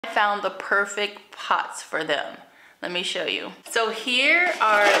found the perfect pots for them. Let me show you. So here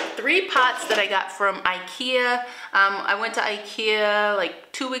are 3 pots that I got from IKEA. I went to IKEA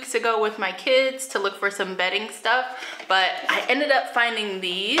like 2 weeks ago with my kids to look for some bedding stuff, but I ended up finding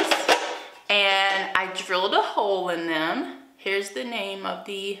these and I drilled a hole in them. Here's the name of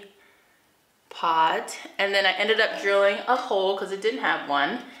the pot. And then I ended up drilling a hole because it didn't have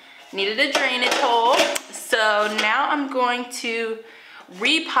one. Needed a drainage hole. So now I'm going to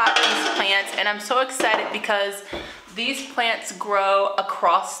repot these plants, and I'm so excited because these plants grow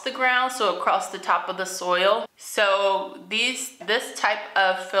across the ground, so across the top of the soil. So this type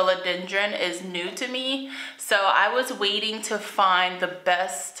of philodendron is new to me, so I was waiting to find the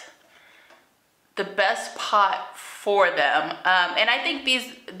best pot for them, and I think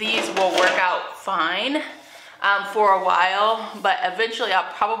these will work out fine for a while, but eventually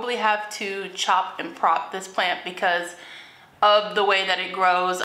I'll probably have to chop and prop this plant because of the way that it grows.